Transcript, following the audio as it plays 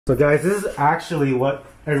So guys, this is actually what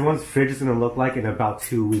everyone's fridge is gonna look like in about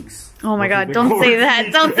 2 weeks. Oh my god, don't say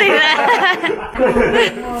that, don't say that!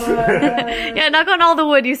 Yeah, knock on all the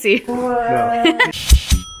wood you see. No.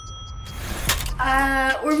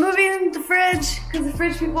 We're moving the fridge, because the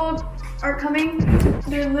fridge people are coming.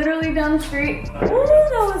 They're literally down the street. Ooh,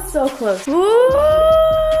 that was so close. Ooh,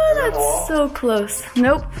 that's so close.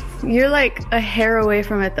 Nope, you're like a hair away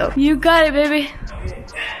from it though. You got it, baby.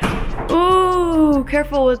 Ooh,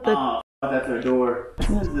 careful with the... Oh, that's our door. This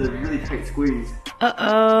is a really tight squeeze.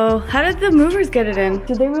 Uh-oh. How did the movers get it in?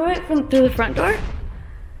 Did they move it through the front door?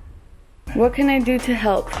 What can I do to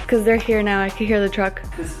help? Because they're here now. I can hear the truck.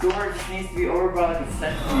 This door just needs to be over by like a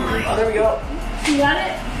centimeter. Oh, there we go. You got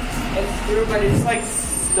it? It's through, but it's like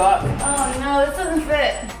stuck. Oh no, this doesn't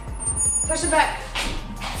fit. Push it back.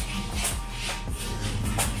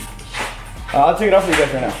 I'll take it off for you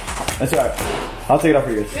guys right now. That's alright. I'll take it off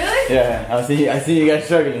for you guys. Really? Yeah, I see you guys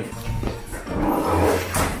struggling.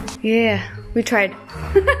 Yeah, we tried.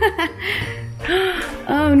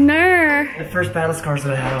 Oh no. The first battle scars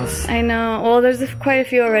of the house. I know. Well, there's quite a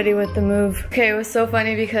few already with the move. Okay, it was so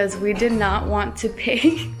funny because we did not want to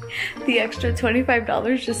pay the extra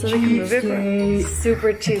 $25 just so they can move it.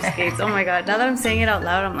 Super cheapskates. Oh my god. Now that I'm saying it out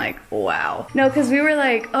loud, I'm like, wow. No, because we were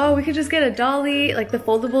like, oh, we could just get a dolly, like the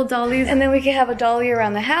foldable dollies, and then we could have a dolly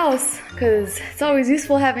around the house because it's always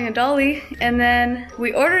useful having a dolly. And then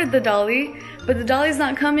we ordered the dolly, but the dolly's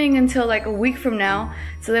not coming until like a week from now.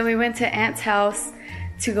 So then we went to Aunt's house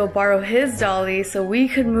to go borrow his dolly so we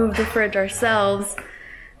could move the fridge ourselves.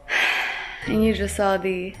 And you just saw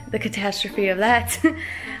the catastrophe of that.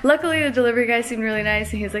 Luckily the delivery guy seemed really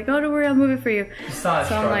nice and he's like, oh, don't worry, I'll move it for you. So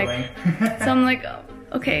I'm like, oh,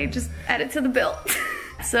 okay, just add it to the bill.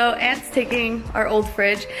 So Aunt's taking our old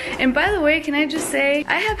fridge. And by the way, can I just say,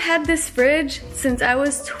 I have had this fridge since I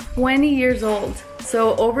was 20 years old.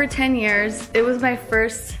 So over 10 years. It was my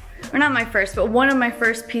first, or not my first, but one of my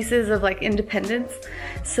first pieces of like independence.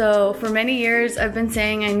 So for many years I've been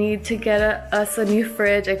saying I need to get us a new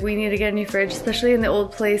fridge, like we need to get a new fridge, especially in the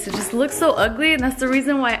old place. It just looks so ugly, and that's the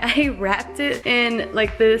reason why I wrapped it in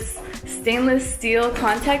like this stainless steel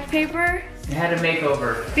contact paper. It had a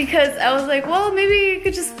makeover. Because I was like, well, maybe you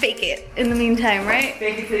could just fake it in the meantime, right?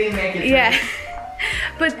 Fake it till you make it. Yeah.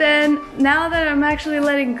 But then now that I'm actually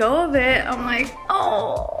letting go of it, I'm like,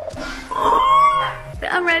 oh,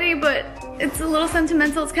 I'm ready, but it's a little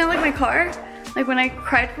sentimental. It's kind of like my car. Like when I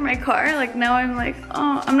cried for my car, like now I'm like,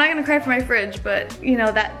 oh, I'm not gonna cry for my fridge, but you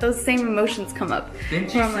know, those same emotions come up.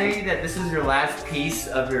 Didn't you say that this is your last piece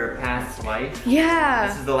of your past life? Yeah.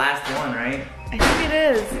 This is the last one, right? I think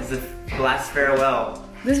it is. This is the last farewell.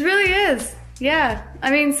 This really is. Yeah.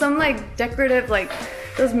 I mean, some like decorative, like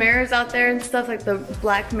those mirrors out there and stuff, like the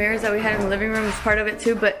black mirrors that we had in the living room is part of it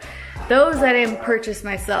too, but those I didn't purchase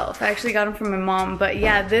myself. I actually got them from my mom, but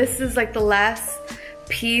yeah, this is like the last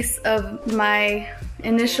piece of my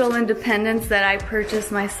initial independence that I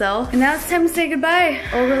purchased myself. And now it's time to say goodbye.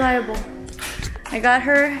 Oh, reliable. I got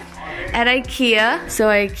her at IKEA. So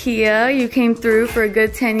IKEA, you came through for a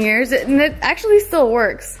good 10 years. And it actually still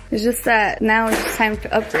works. It's just that now it's just time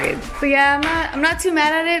to upgrade. But yeah, I'm not too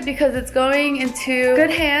mad at it because it's going into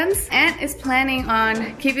good hands. Aunt is planning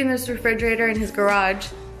on keeping this refrigerator in his garage.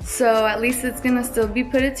 So at least it's gonna still be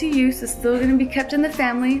put into use. It's still gonna be kept in the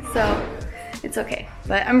family. So it's okay,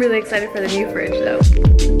 but I'm really excited for the new fridge though.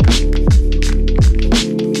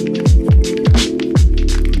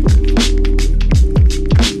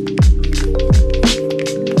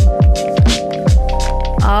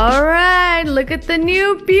 All right, look at the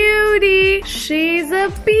new beauty. She's a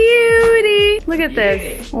beauty. Look at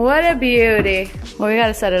this, what a beauty. Well, we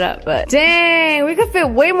gotta set it up, but dang, we could fit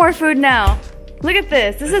way more food now. Look at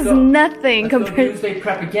this, this is nothing compared to Doomsday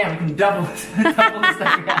prep again, we can double the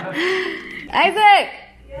stuff we have. Isaac!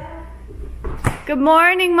 Yeah. Good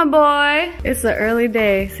morning, my boy. It's an early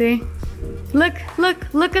day, see? Look.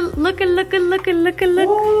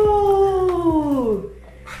 Ooh.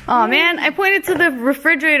 Oh man, I pointed to the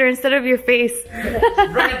refrigerator instead of your face.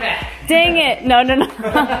 Run it back. Dang it. No.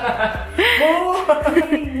 Oh,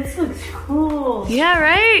 this looks cool. Yeah,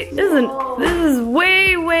 right? This is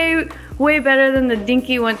way better than the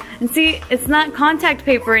dinky one. And see, it's not contact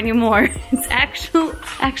paper anymore. It's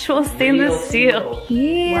actual stainless steel.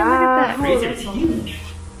 Yeah, wow. Look at that. Freezer's huge.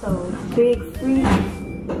 So big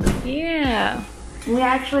freezer. Yeah. We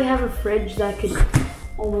actually have a fridge that could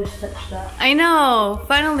almost touch that. I know.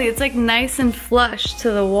 Finally, it's like nice and flush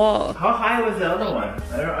to the wall. How high was the other one?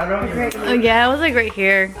 I don't remember. Oh yeah, it was like right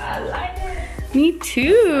here. I like it. Me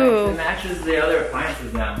too. It matches the other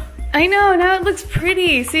appliances now. I know, now it looks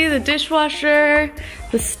pretty. See the dishwasher,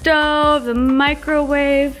 the stove, the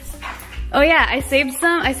microwave. Oh yeah, I saved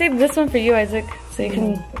some. I saved this one for you, Isaac, so you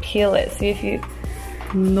can peel it. See if you,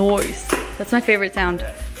 nice. That's my favorite sound.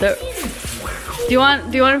 So, do you want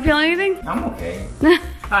to peel anything? I'm okay.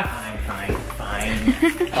 Fine.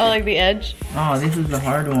 Oh, like the edge? Oh, this is the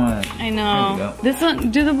hard one. I know. There you go. This one,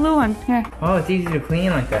 do the blue one. Here. Oh, it's easy to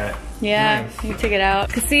clean like that. Yeah, Nice. you take it out.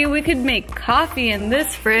 Cause see, we could make coffee in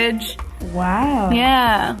this fridge. Wow.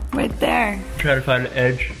 Yeah, right there. Try to find an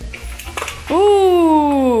edge.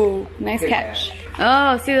 Ooh, nice catch.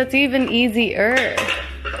 Oh, see, that's even easier.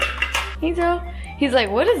 Angel, he's like,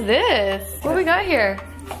 what is this? What do we got here?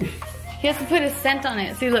 He has to put his scent on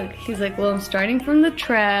it. See, look, he's like, well, I'm starting from the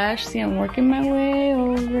trash. See, I'm working my way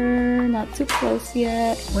over, not too close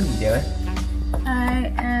yet. What are you doing?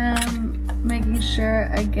 I am making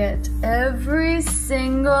sure I get every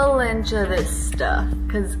single inch of this stuff.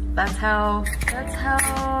 Cause that's how,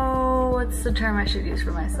 what's the term I should use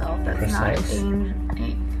for myself? That's Precise. not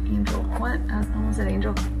angel. What? I almost said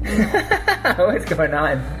angel. What's going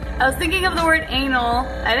on? I was thinking of the word anal.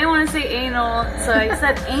 I didn't want to say anal, so I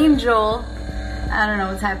said angel. I don't know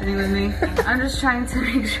what's happening with me. I'm just trying to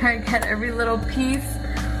make sure I get every little piece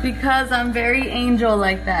because I'm very angel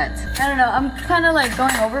like that. I don't know, I'm kind of like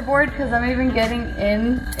going overboard because I'm even getting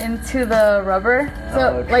into the rubber.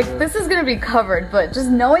 So like this is gonna be covered, but just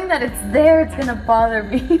knowing that it's there, it's gonna bother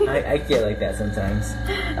me. I get like that sometimes.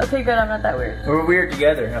 Okay, good, I'm not that weird. We're weird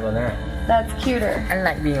together, how about that? That's cuter. I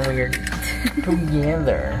like being weird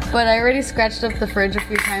together. But I already scratched up the fridge a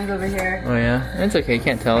few times over here. Oh yeah? It's okay, you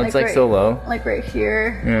can't tell. It's like right- so low. Like right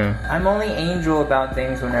here. Yeah. I'm only angel about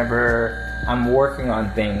things whenever I'm working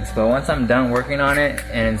on things, but once I'm done working on it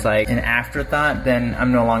and it's like an afterthought, then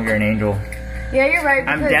I'm no longer an angel. Yeah, you're right.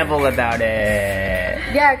 I'm devil about it.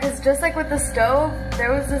 Yeah, because just like with the stove,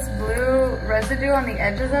 there was this blue residue on the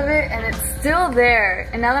edges of it, and it's still there.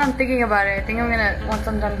 And now that I'm thinking about it, I think I'm gonna, once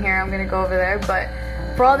I'm done here, I'm gonna go over there. But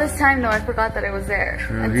for all this time, though, I forgot that it was there.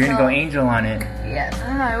 True, you're gonna go angel on it. Yes, I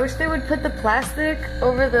don't know, I wish they would put the plastic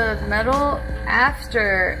over the metal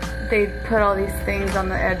after they put all these things on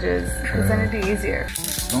the edges, because then it'd be easier.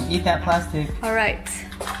 Don't eat that plastic. All right,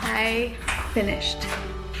 I finished.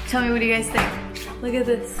 Tell me, what do you guys think? Look at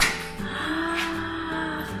this.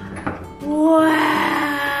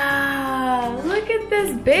 Wow, look at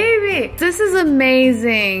this baby. This is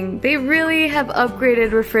amazing. They really have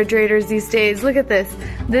upgraded refrigerators these days. Look at this.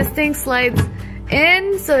 This thing slides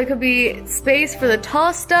in, so it could be space for the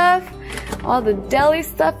tall stuff. All the deli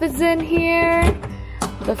stuff is in here.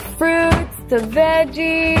 The fruits, the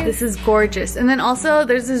veggies. This is gorgeous. And then also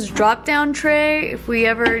there's this drop down tray if we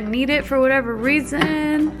ever need it for whatever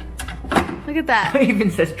reason. Look at that. It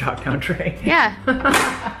even says drop down tray. Yeah.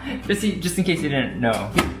 just in case you didn't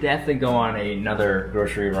know. We definitely go on another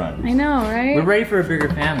grocery run. I know, right? We're ready for a bigger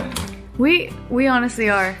family. We honestly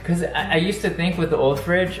are. Cause I used to think with the old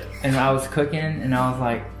fridge and I was cooking and I was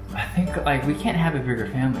like, I think like we can't have a bigger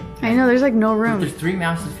family. I know, there's like no room. There's 3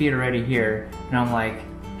 mouse to feed already here. And I'm like,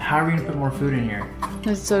 how are we gonna put more food in here?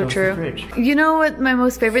 That's so Close the true. fridge. You know what my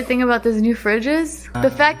most favorite thing about this new fridge is? The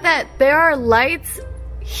fact that there are lights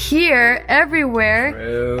here everywhere,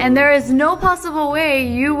 True. and there is no possible way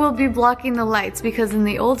you will be blocking the lights, because in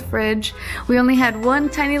the old fridge we only had one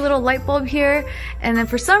tiny little light bulb here, and then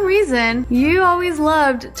for some reason you always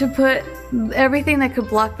loved to put everything that could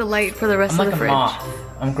block the light for the rest I'm of like the a fridge. moth.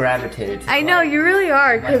 I'm gravitated to I know, you really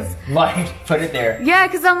are, because light, put it there. yeah,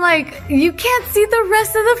 because I'm like, you can't see the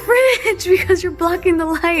rest of the fridge because you're blocking the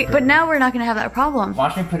light. But now we're not gonna have that problem.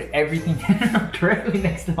 Watch me put everything directly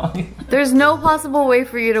next to all these. There's no possible way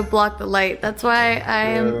for you to block the light. That's why I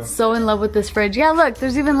am so in love with this fridge. Yeah, look,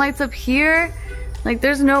 there's even lights up here. Like,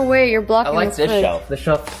 there's no way you're I blocking like this this fridge. shelf. The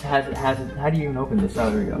shelf has how do you even open this?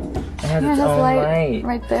 Oh, there we go. It has Yeah, it its has own light light.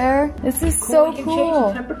 right there. This is so You can cool. change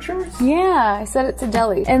the temperatures. Yeah, I set it to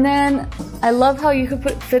deli. And then I love how you could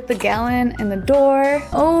fit the gallon in the door.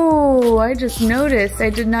 Oh, I just noticed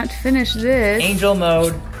I did not finish this. Angel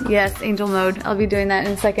mode. Yes, angel mode. I'll be doing that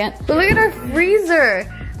in a second. But look at our freezer.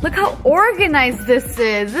 Look how organized this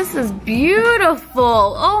is. This is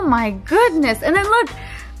beautiful. Oh my goodness. And then look,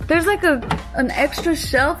 there's like an extra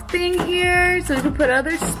shelf thing here so we can put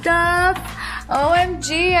other stuff.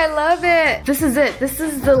 OMG, I love it. This is it. This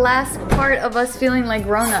is the last part of us feeling like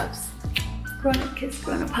grown-ups. Grown-up kiss,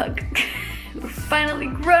 grown-up hug. We're finally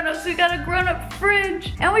grown-ups. We got a grown-up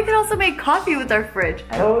fridge. And we can also make coffee with our fridge.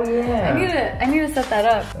 Oh yeah. I need to set that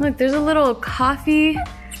up. Look, there's a little coffee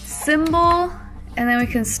symbol, and then we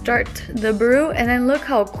can start the brew, and then look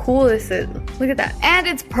how cool this is. Look at that. And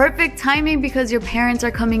it's perfect timing because your parents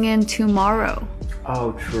are coming in tomorrow.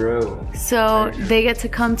 Oh, true. So they get to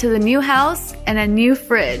come to the new house and a new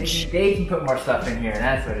fridge. They can put more stuff in here,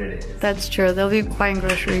 that's what it is. That's true, they'll be buying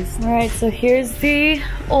groceries. All right, so here's the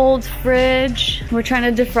old fridge. We're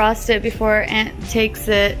trying to defrost it before Aunt takes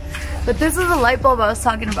it. But this is the light bulb I was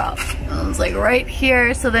talking about. It was like right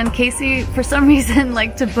here. So then Casey, for some reason,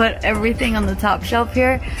 liked to put everything on the top shelf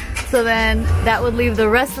here. So then that would leave the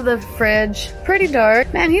rest of the fridge pretty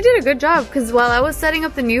dark. Man, he did a good job because while I was setting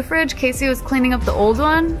up the new fridge, Casey was cleaning up the old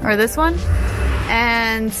one, or this one.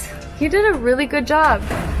 And he did a really good job.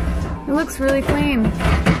 It looks really clean.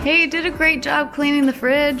 Hey, you did a great job cleaning the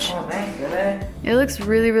fridge. Oh, thank you, babe. It looks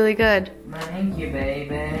really, really good. Thank you,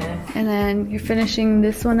 baby. And then you're finishing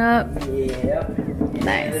this one up. Yep.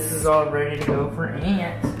 Nice. This is all ready to go for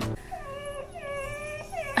Aunt.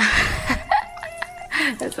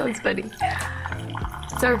 That sounds funny.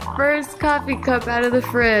 It's our first coffee cup out of the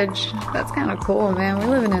fridge. That's kind of cool, man.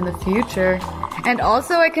 We're living in the future. And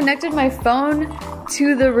also I connected my phone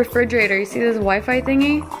to the refrigerator. You see this Wi-Fi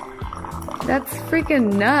thingy? That's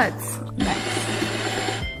freaking nuts. Nice.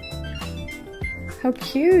 How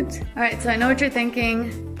cute. All right, so I know what you're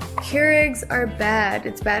thinking. Keurigs are bad.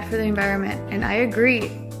 It's bad for the environment. And I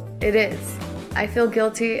agree, it is. I feel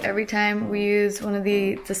guilty every time we use one of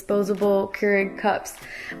the disposable Keurig cups.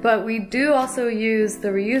 But we do also use the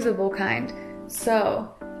reusable kind.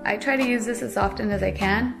 So I try to use this as often as I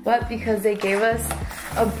can, but because they gave us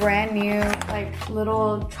a brand new like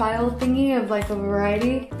little trial thingy of like a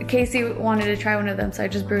variety, Casey wanted to try one of them, so I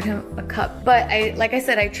just brewed him a cup. But like I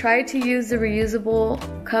said, I try to use the reusable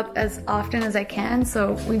cup as often as I can,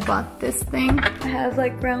 so we bought this thing. I have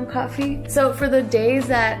like ground coffee. So for the days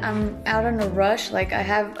that I'm out on a rush, like I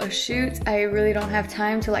have a shoot, I really don't have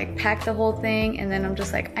time to like pack the whole thing, and then I'm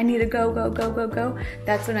just like, I need to go.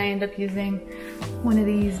 That's when I end up using one of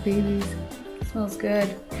these babies. Smells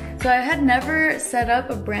good. So I had never set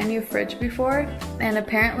up a brand new fridge before, and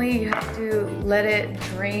apparently you have to let it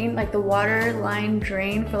drain, like the water line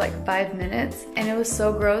drain for like 5 minutes. And it was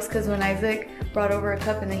so gross because when Isaac brought over a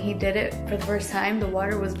cup and then he did it for the first time, the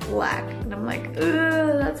water was black. And I'm like,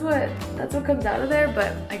 ugh, that's what comes out of there,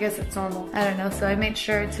 but I guess it's normal. I don't know, so I made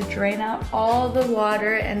sure to drain out all the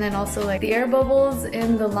water and then also like the air bubbles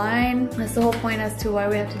in the line. That's the whole point as to why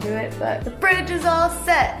we have to do it, but the fridge is all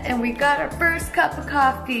set and we got our first cup of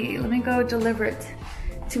coffee. Let me go deliver it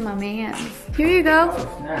to my man. Here you go.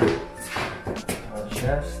 Oh, snap. I was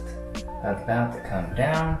just about to come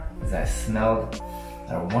down as I smelled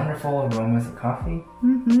the wonderful aromas of coffee.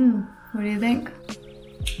 Mm-hmm. What do you think?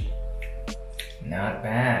 Not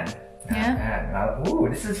bad. Not Yeah? bad. Ooh,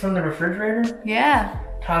 this is from the refrigerator? Yeah.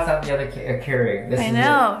 Toss out the other Keurig. I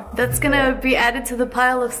know. That's gonna be added to the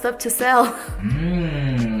pile of stuff to sell.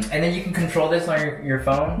 Mmm. And then you can control this on your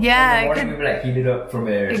phone? Yeah, In the morning, I we would like heat it up from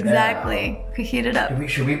there. Exactly. Could heat it up.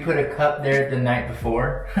 Should we put a cup there the night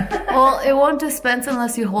before? Well, it won't dispense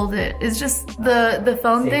unless you hold it. It's just the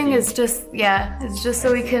phone thing Safety. is just, yeah, it's just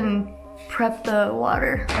so we can prep the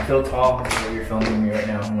water. I feel tall because you're filming me right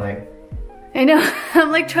now. I'm like, I know.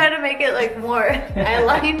 I'm like trying to make it like more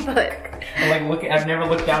eyeline, but. I'm like I've never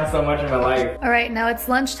looked down so much in my life. All right, now it's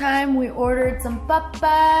lunchtime. We ordered some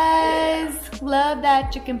papas. Love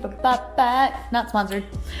that chicken papa. Not sponsored.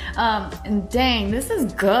 And dang, this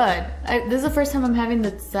is good. This is the first time I'm having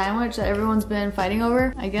the sandwich that everyone's been fighting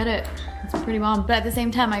over. I get it. It's pretty bomb. But at the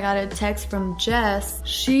same time, I got a text from Jess.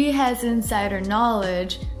 She has insider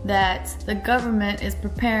knowledge that the government is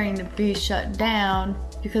preparing to be shut down.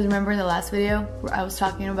 Because remember in the last video where I was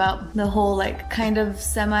talking about the whole like kind of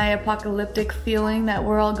semi-apocalyptic feeling that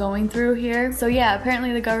we're all going through here. So yeah,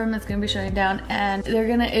 apparently the government's gonna be shutting down and they're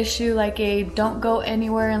gonna issue like a don't go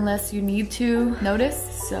anywhere unless you need to notice.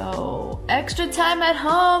 So extra time at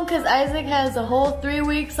home because Isaac has a whole 3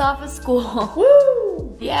 weeks off of school.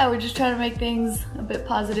 Woo! Yeah, we're just trying to make things a bit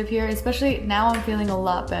positive here, especially now I'm feeling a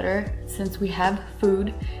lot better since we have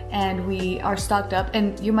food and we are stocked up.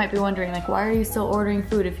 And you might be wondering like, why are you still ordering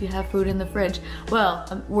food if you have food in the fridge?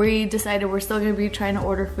 Well, we decided we're still gonna be trying to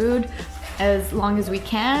order food as long as we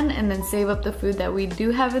can and then save up the food that we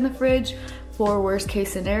do have in the fridge for worst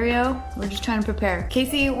case scenario. We're just trying to prepare.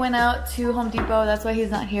 Casey went out to Home Depot, that's why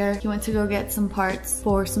he's not here. He went to go get some parts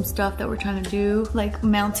for some stuff that we're trying to do, like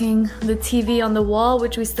mounting the TV on the wall,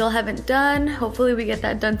 which we still haven't done. Hopefully we get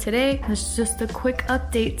that done today. It's just a quick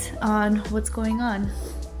update on what's going on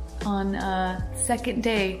second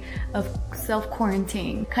day of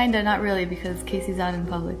self-quarantine. Kinda, not really, because Casey's out in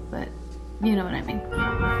public, but you know what I mean.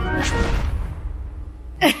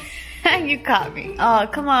 You caught me. Oh,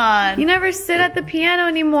 come on. You never sit at the piano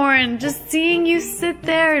anymore, and just seeing you sit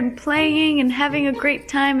there and playing and having a great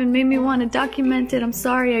time and made me want to document it. I'm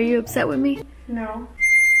sorry, are you upset with me? No.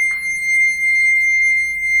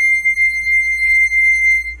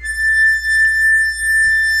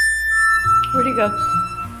 Where'd he go?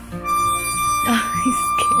 Oh, he's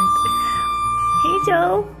scared. Hey,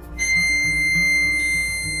 Joe.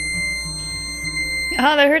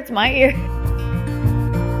 Oh, that hurts my ear.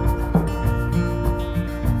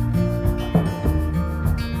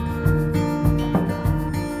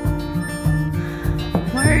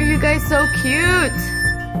 Why are you guys so cute?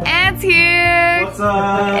 Ant's here. What's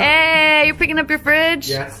up? Hey, you're picking up your fridge?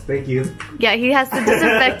 Yes, thank you. Yeah, he has to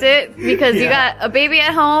disinfect it because you got a baby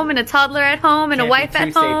at home and a toddler at home and a wife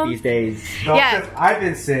at home. These days. No, Yeah. 'cause I've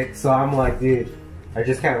been sick, so I'm like, dude, I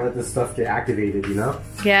just can't let this stuff get activated, you know?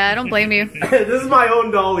 Yeah, I don't blame you. This is my own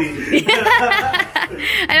dolly.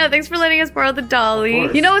 I know, thanks for letting us borrow the dolly.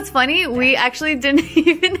 You know what's funny? We actually didn't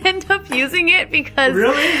even end up using it because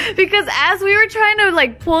because as we were trying to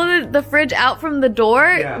like pull the fridge out from the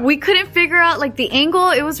door, we couldn't figure out like the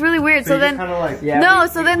angle. It was really weird. So then kind of like, we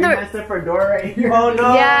messed up our door right here. Oh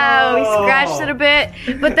no! Yeah, we scratched it a bit.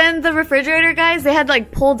 But then the refrigerator guys, they had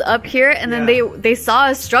like pulled up here and then they saw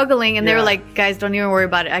us struggling and they were like, guys, don't even worry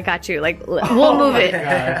about it. I got you. Like, we'll move it.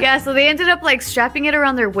 Yeah, so they ended up like strapping it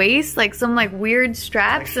around their waist, like some like weird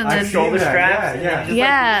straps, and then shoulder straps.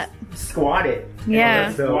 Yeah. Squat it.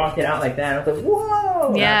 Yeah. Walk it out like that. I was like,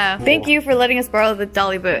 whoa. Yeah. Cool. Thank you for letting us borrow the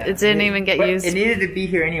dolly, but it didn't even get used. It needed to be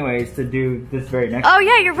here anyways to do this very next. Oh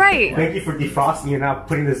yeah, you're right. Thank you for defrosting and not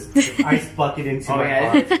putting this ice bucket into my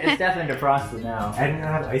car. It's definitely defrosted now. And you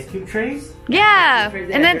have ice cube trays? Yeah.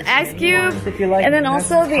 And then ice cube, and then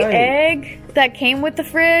also the egg that came with the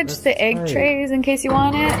fridge, the egg trays in case you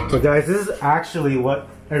want it. So guys, this is actually what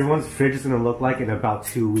everyone's fridge is gonna look like in about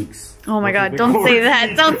 2 weeks. Oh my god, don't say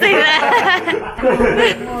that. Don't say that.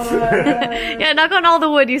 Yeah, knock on all the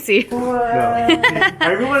wood you see. No.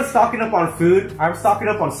 Everyone's stocking up on food. I'm stocking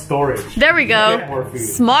up on storage. There we go. Get more food.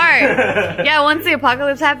 Smart. Yeah, once the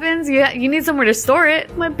apocalypse happens, you need somewhere to store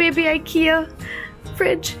it. My baby IKEA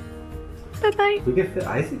fridge. Bye-bye. We can fit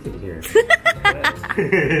Isaac in here.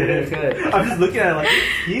 Good. I'm just looking at it like,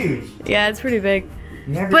 it's huge. Yeah, it's pretty big.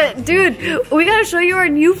 But dude, we gotta show you our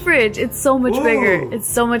new fridge. It's so much bigger. It's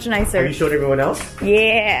so much nicer. Have you showed everyone else?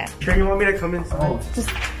 Yeah. Sure you want me to come inside? Just,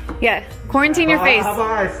 yeah. Quarantine your face. How about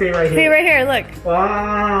I stay right here? Stay right here, look.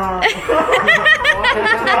 Ah.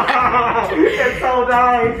 It's so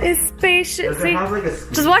nice. It's spacious. Does it See? have like a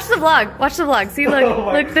Just watch the vlog. Watch the vlog. See, look. Oh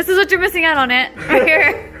my Look, this is what you're missing out on it. Right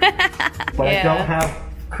here. But I don't have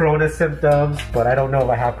corona symptoms, but I don't know if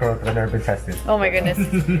I have corona because I've never been tested. Oh my goodness.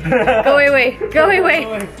 Go away. Go away.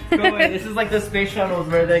 Go away. This is like the space shuttles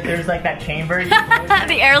where there's like that chamber.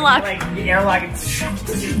 The airlock. Like the airlock.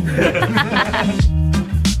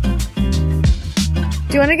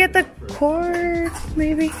 Do you want to get the cord,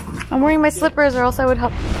 maybe? I'm wearing my slippers or else I would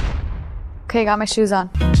help. Okay, got my shoes on.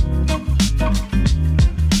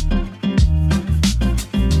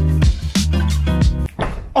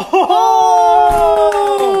 Oh!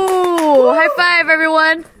 High five,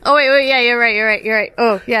 everyone. Oh, wait, yeah, you're right.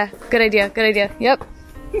 Oh, yeah, good idea. Yep.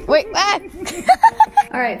 Wait,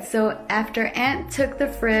 Alright, so after Ant took the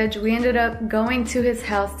fridge, we ended up going to his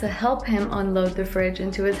house to help him unload the fridge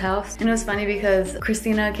into his house. And it was funny because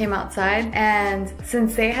Christina came outside, and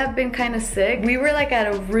since they have been kind of sick, we were like at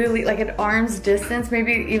a really, like at arm's distance,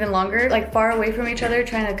 maybe even longer, like far away from each other,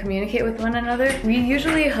 trying to communicate with one another. We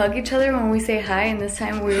usually hug each other when we say hi, and this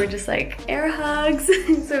time we were just like air hugs.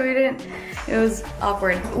 So we didn't, it was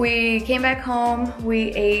awkward. We came back home,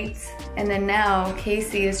 we ate, and then now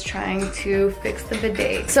Casey is trying to fix the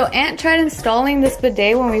bidet. So Ant tried installing this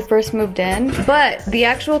bidet when we first moved in, but the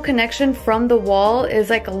actual connection from the wall is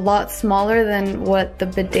like a lot smaller than what the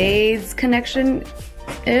bidet's connection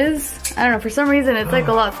is. I don't know, for some reason it's like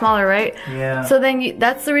a lot smaller, right? Yeah. So then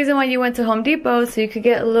that's the reason why you went to Home Depot, so you could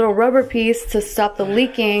get a little rubber piece to stop the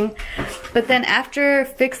leaking. But then after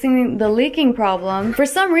fixing the leaking problem, for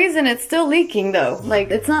some reason it's still leaking though.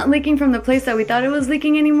 Like, it's not leaking from the place that we thought it was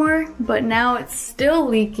leaking anymore, but now it's still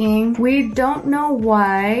leaking. We don't know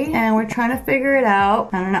why, and we're trying to figure it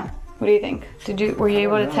out. I don't know. What do you think? Were you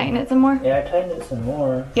able to tighten it some more? Yeah, I tightened it some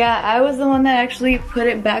more. Yeah, I was the one that actually put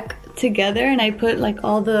it back together, and I put like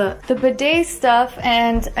all the bidet stuff,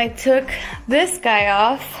 and I took this guy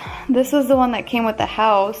off. This is the one that came with the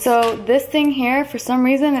house. So this thing here, for some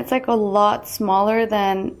reason, it's like a lot smaller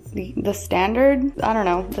than the standard, I don't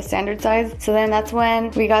know, the standard size. So then that's when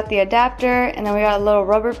we got the adapter, and then we got a little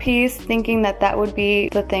rubber piece, thinking that that would be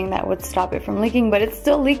the thing that would stop it from leaking, but it's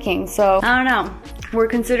still leaking. So I don't know. We're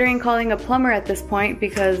considering calling a plumber at this point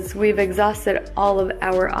because we've exhausted all of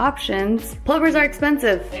our options. Plumbers are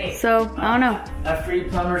expensive, so I don't know. A free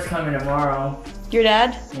plumber's coming tomorrow. Your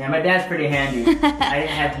dad? Yeah, my dad's pretty handy. I didn't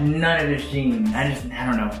have none of this gene. I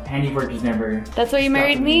don't know. Handiwork just never. That's why you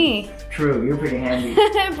married me. True, you're pretty handy.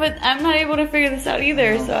 But I'm not able to figure this out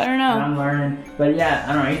either, so I don't know. I'm learning. But yeah,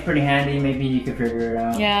 I don't know. He's pretty handy. Maybe you could figure it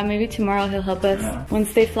out. Yeah, maybe tomorrow he'll help us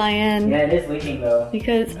once they fly in. Yeah, it is leaking though.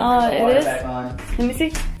 Because, it is? Back on. Let me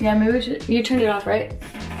see. Yeah, maybe we should. You turned it off, right?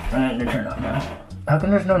 Alright, they're turned off now. How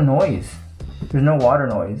come there's no noise? There's no water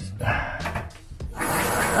noise.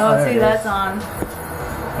 Oh, see, that's on.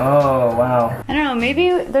 Oh, wow. I don't know, maybe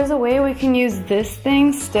there's a way we can use this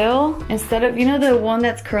thing still instead of, you know, the one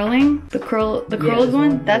that's curling? The curled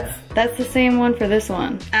one? That's the same one for this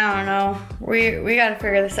one. I don't know. We gotta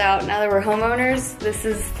figure this out. Now that we're homeowners, this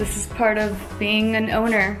is part of being an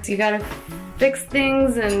owner. So you gotta fix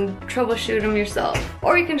things and troubleshoot them yourself.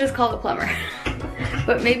 Or you can just call the plumber.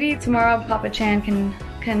 But maybe tomorrow Papa Chan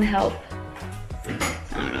can help.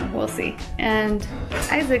 I don't know, we'll see. And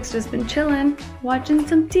Isaac's just been chilling, watching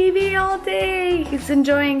some TV all day. He's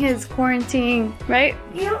enjoying his quarantine, right?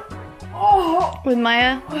 Yep. Oh, with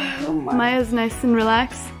Maya. Oh my. Maya's nice and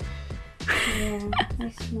relaxed. Yeah,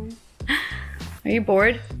 that's nice. Are you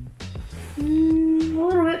bored? A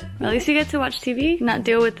little bit. At least you get to watch TV, not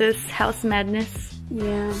deal with this house madness.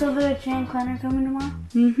 Yeah. So the Chan Clanner coming tomorrow?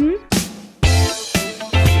 Mm-hmm.